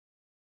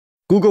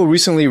Google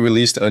recently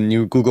released a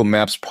new Google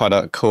Maps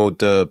product called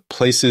the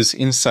Places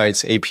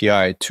Insights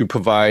API to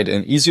provide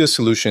an easier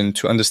solution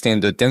to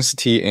understand the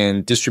density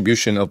and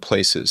distribution of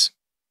places.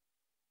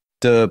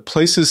 The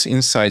Places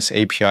Insights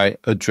API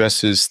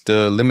addresses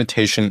the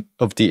limitation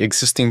of the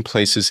existing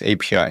Places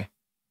API,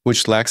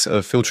 which lacks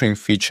a filtering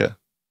feature.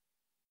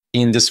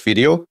 In this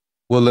video,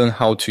 we'll learn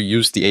how to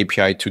use the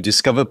API to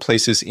discover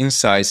Places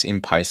Insights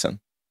in Python.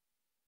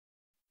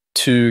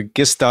 To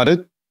get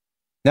started,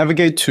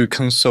 navigate to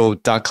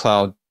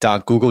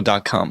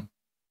console.cloud.google.com.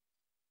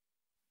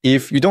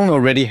 If you don't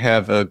already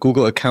have a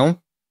Google account,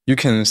 you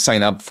can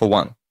sign up for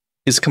one.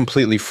 It's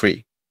completely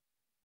free.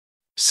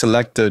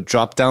 Select the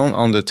drop-down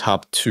on the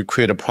top to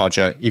create a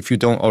project if you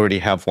don't already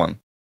have one.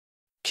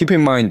 Keep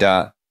in mind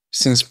that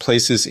since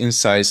Places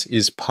Insights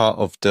is part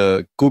of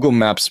the Google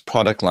Maps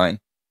product line,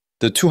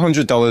 the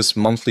 $200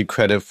 monthly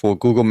credit for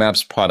Google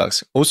Maps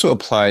products also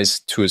applies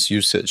to its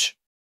usage.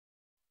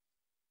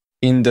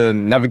 In the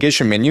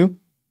navigation menu,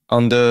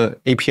 under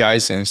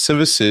APIs and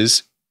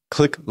Services,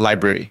 click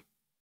Library.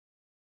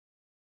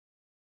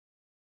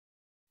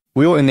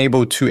 We'll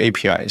enable two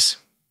APIs.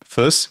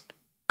 First,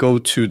 go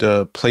to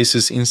the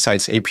Places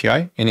Insights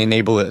API and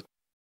enable it.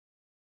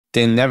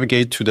 Then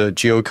navigate to the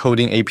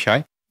Geocoding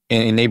API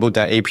and enable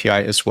that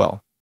API as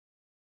well.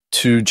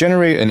 To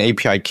generate an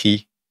API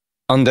key,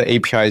 under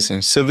APIs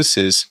and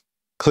Services,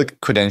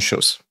 click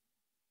Credentials.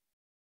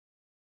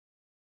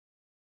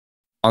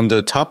 On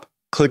the top,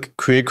 click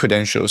Create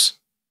Credentials,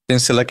 then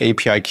select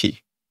API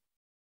key.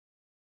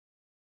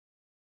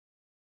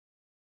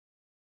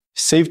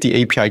 Save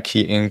the API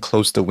key and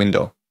close the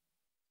window.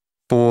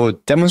 For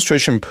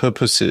demonstration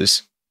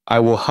purposes, I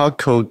will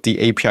hardcode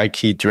the API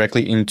key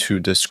directly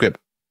into the script.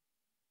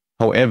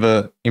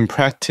 However, in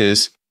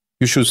practice,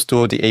 you should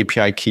store the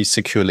API key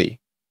securely,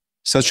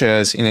 such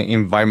as in an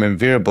environment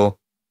variable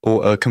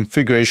or a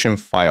configuration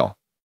file.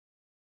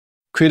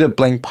 Create a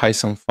blank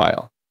Python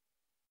file.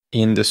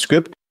 In the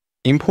script,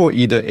 import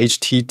either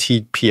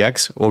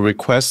HTTPX or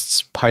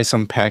requests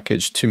Python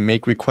package to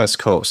make request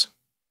calls.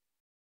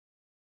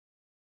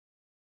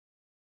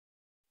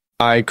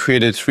 I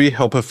created 3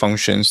 helper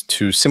functions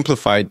to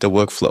simplify the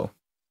workflow.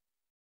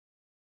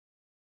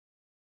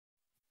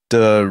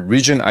 The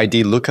region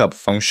ID lookup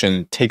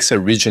function takes a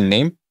region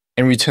name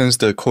and returns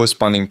the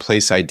corresponding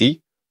place ID,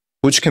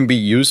 which can be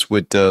used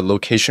with the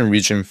location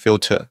region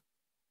filter.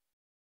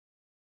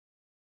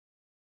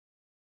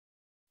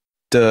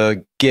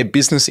 The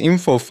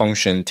getBusinessInfo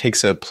function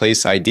takes a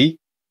place ID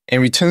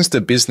and returns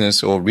the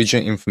business or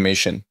region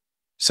information,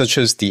 such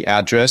as the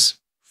address,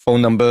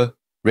 phone number,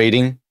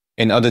 rating,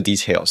 and other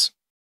details.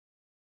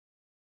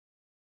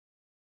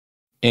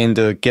 And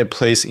the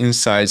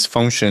getPlaceInsights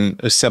function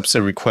accepts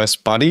a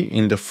request body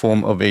in the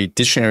form of a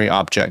dictionary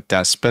object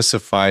that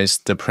specifies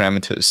the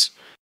parameters.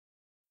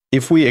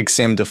 If we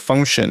examine the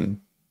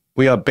function,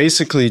 we are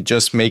basically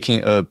just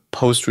making a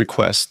post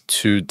request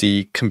to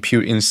the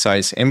Compute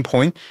Insights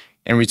endpoint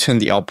and return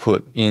the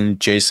output in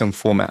JSON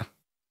format.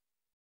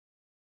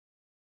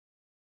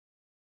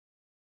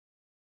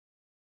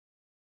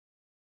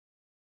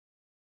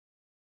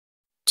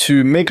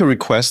 To make a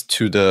request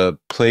to the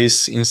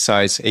Place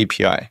Insights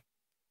API,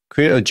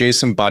 create a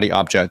JSON body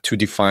object to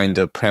define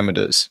the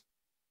parameters.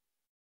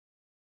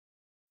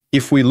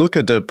 If we look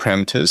at the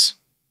parameters,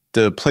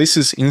 the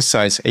Places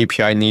Insights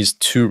API needs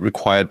 2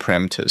 required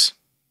parameters,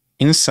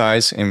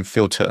 insights and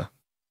filter.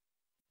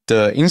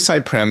 The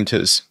insight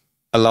parameters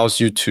allows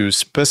you to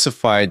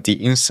specify the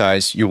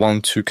insights you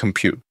want to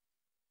compute.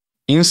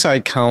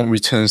 Insight count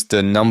returns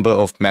the number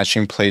of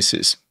matching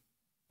places,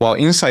 while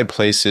insight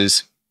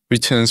places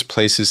returns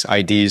places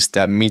IDs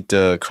that meet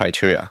the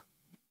criteria.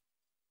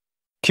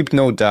 Keep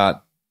note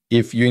that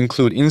if you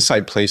include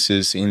insight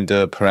places in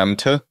the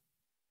parameter,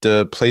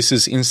 the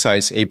Places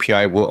Insights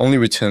API will only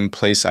return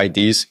place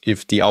IDs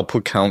if the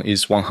output count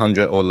is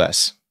 100 or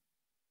less.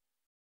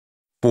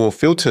 For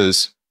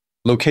filters,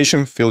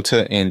 location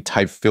filter and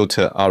type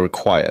filter are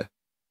required.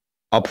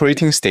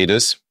 Operating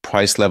status,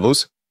 price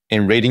levels,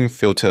 and rating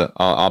filter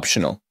are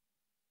optional.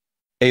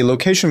 A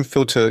location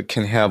filter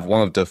can have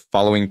one of the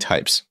following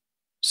types: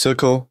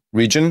 circle,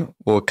 region,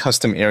 or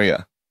custom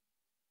area.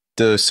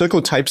 The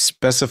circle type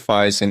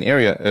specifies an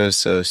area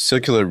as a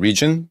circular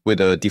region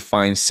with a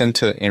defined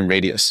center and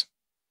radius.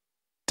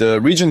 The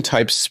region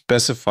type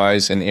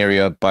specifies an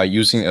area by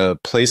using a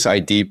place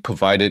ID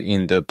provided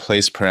in the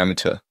place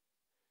parameter.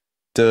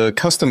 The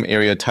custom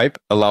area type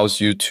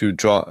allows you to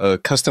draw a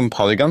custom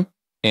polygon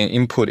and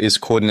input its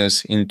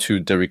coordinates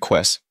into the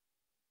request.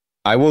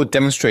 I will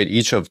demonstrate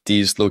each of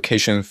these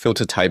location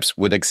filter types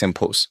with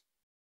examples.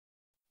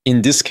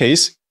 In this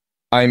case,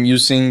 I'm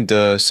using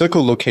the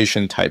circle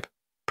location type,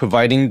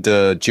 providing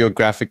the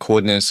geographic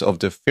coordinates of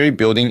the ferry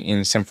building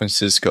in San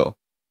Francisco,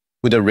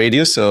 with a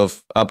radius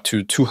of up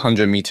to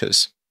 200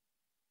 meters.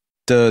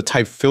 The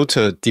type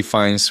filter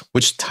defines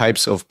which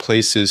types of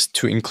places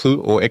to include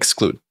or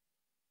exclude.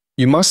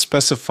 You must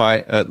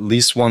specify at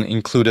least one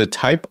included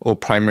type or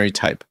primary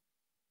type.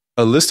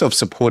 A list of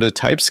supported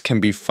types can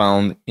be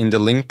found in the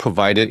link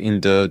provided in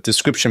the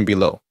description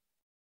below.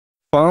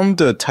 From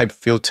the type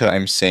filter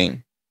I'm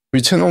saying,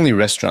 return only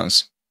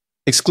restaurants,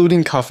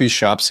 excluding coffee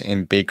shops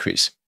and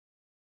bakeries.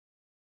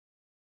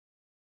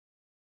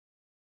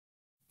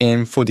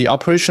 And for the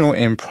operational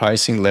and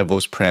pricing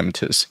levels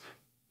parameters,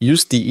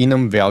 use the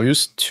enum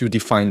values to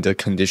define the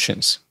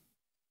conditions.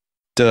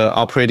 The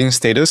operating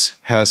status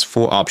has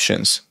 4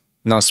 options,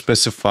 not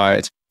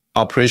specified: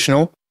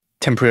 operational,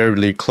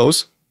 temporarily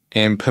closed,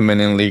 and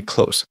permanently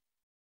closed.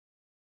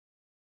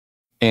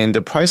 And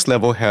the price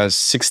level has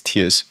 6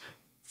 tiers,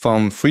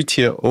 from free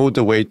tier all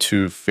the way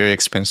to very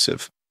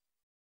expensive.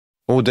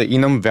 All the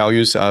enum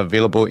values are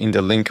available in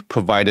the link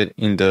provided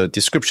in the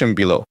description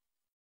below.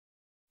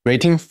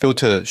 Rating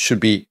filter should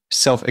be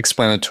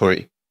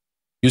self-explanatory.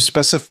 You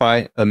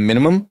specify a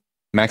minimum,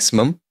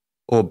 maximum,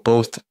 or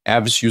both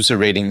average user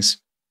ratings,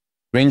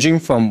 ranging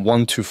from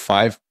 1 to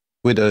 5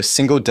 with a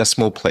single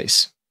decimal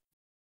place.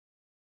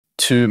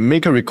 To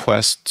make a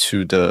request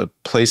to the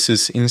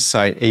Places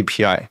Insight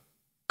API,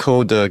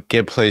 call the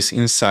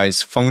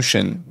getPlaceInsights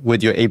function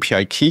with your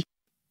API key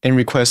and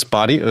request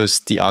body as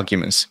the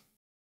arguments.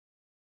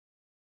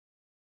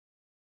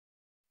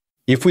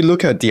 If we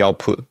look at the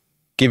output,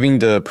 given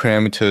the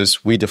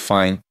parameters we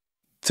define,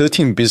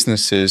 13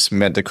 businesses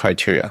met the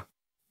criteria.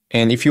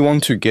 And if you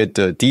want to get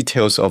the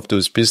details of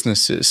those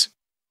businesses,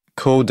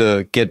 call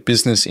the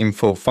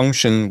getBusinessInfo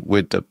function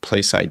with the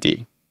place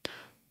ID.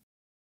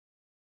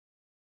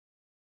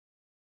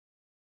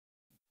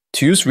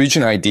 To use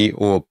region ID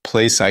or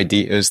place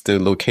ID as the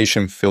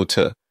location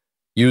filter,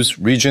 use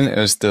region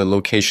as the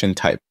location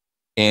type,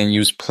 and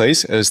use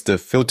place as the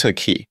filter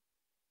key,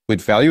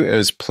 with value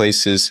as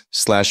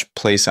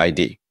places/place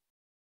ID.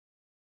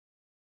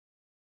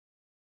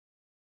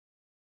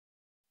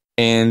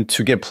 And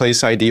to get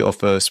place ID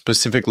of a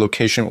specific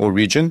location or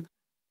region,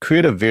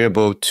 create a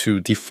variable to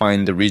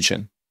define the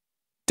region.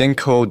 Then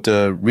call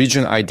the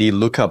region ID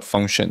lookup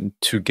function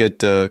to get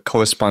the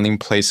corresponding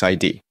place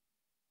ID.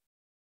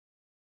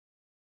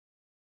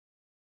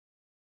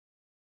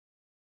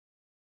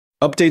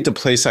 Update the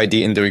place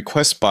ID in the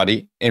request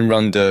body and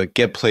run the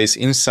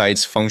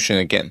getPlaceInsights function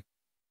again.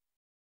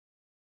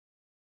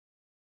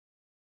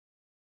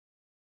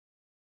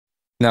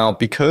 Now,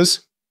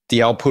 because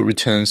the output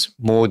returns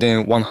more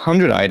than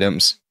 100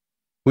 items,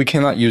 we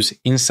cannot use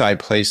inside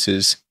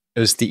places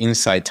as the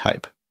inside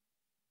type.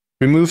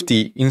 Remove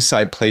the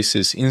inside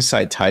places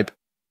inside type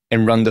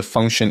and run the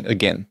function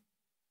again.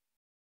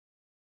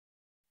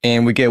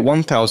 And we get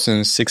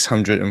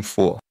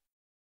 1,604.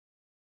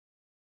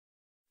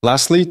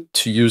 Lastly,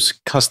 to use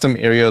custom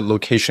area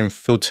location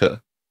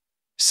filter,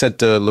 set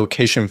the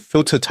location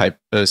filter type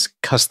as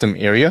custom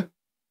area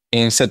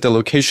and set the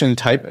location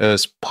type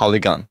as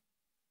polygon.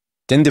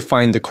 Then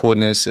define the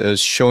coordinates as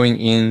showing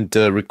in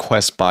the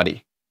request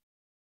body.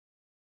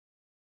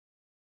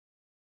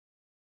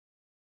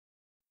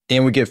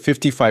 And we get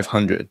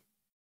 5,500.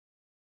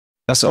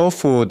 That's all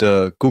for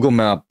the Google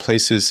Map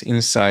Places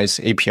Insights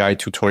API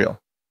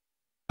tutorial.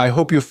 I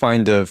hope you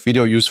find the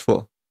video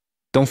useful.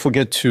 Don't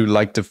forget to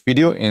like the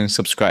video and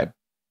subscribe.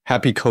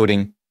 Happy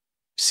coding.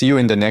 See you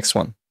in the next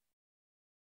one.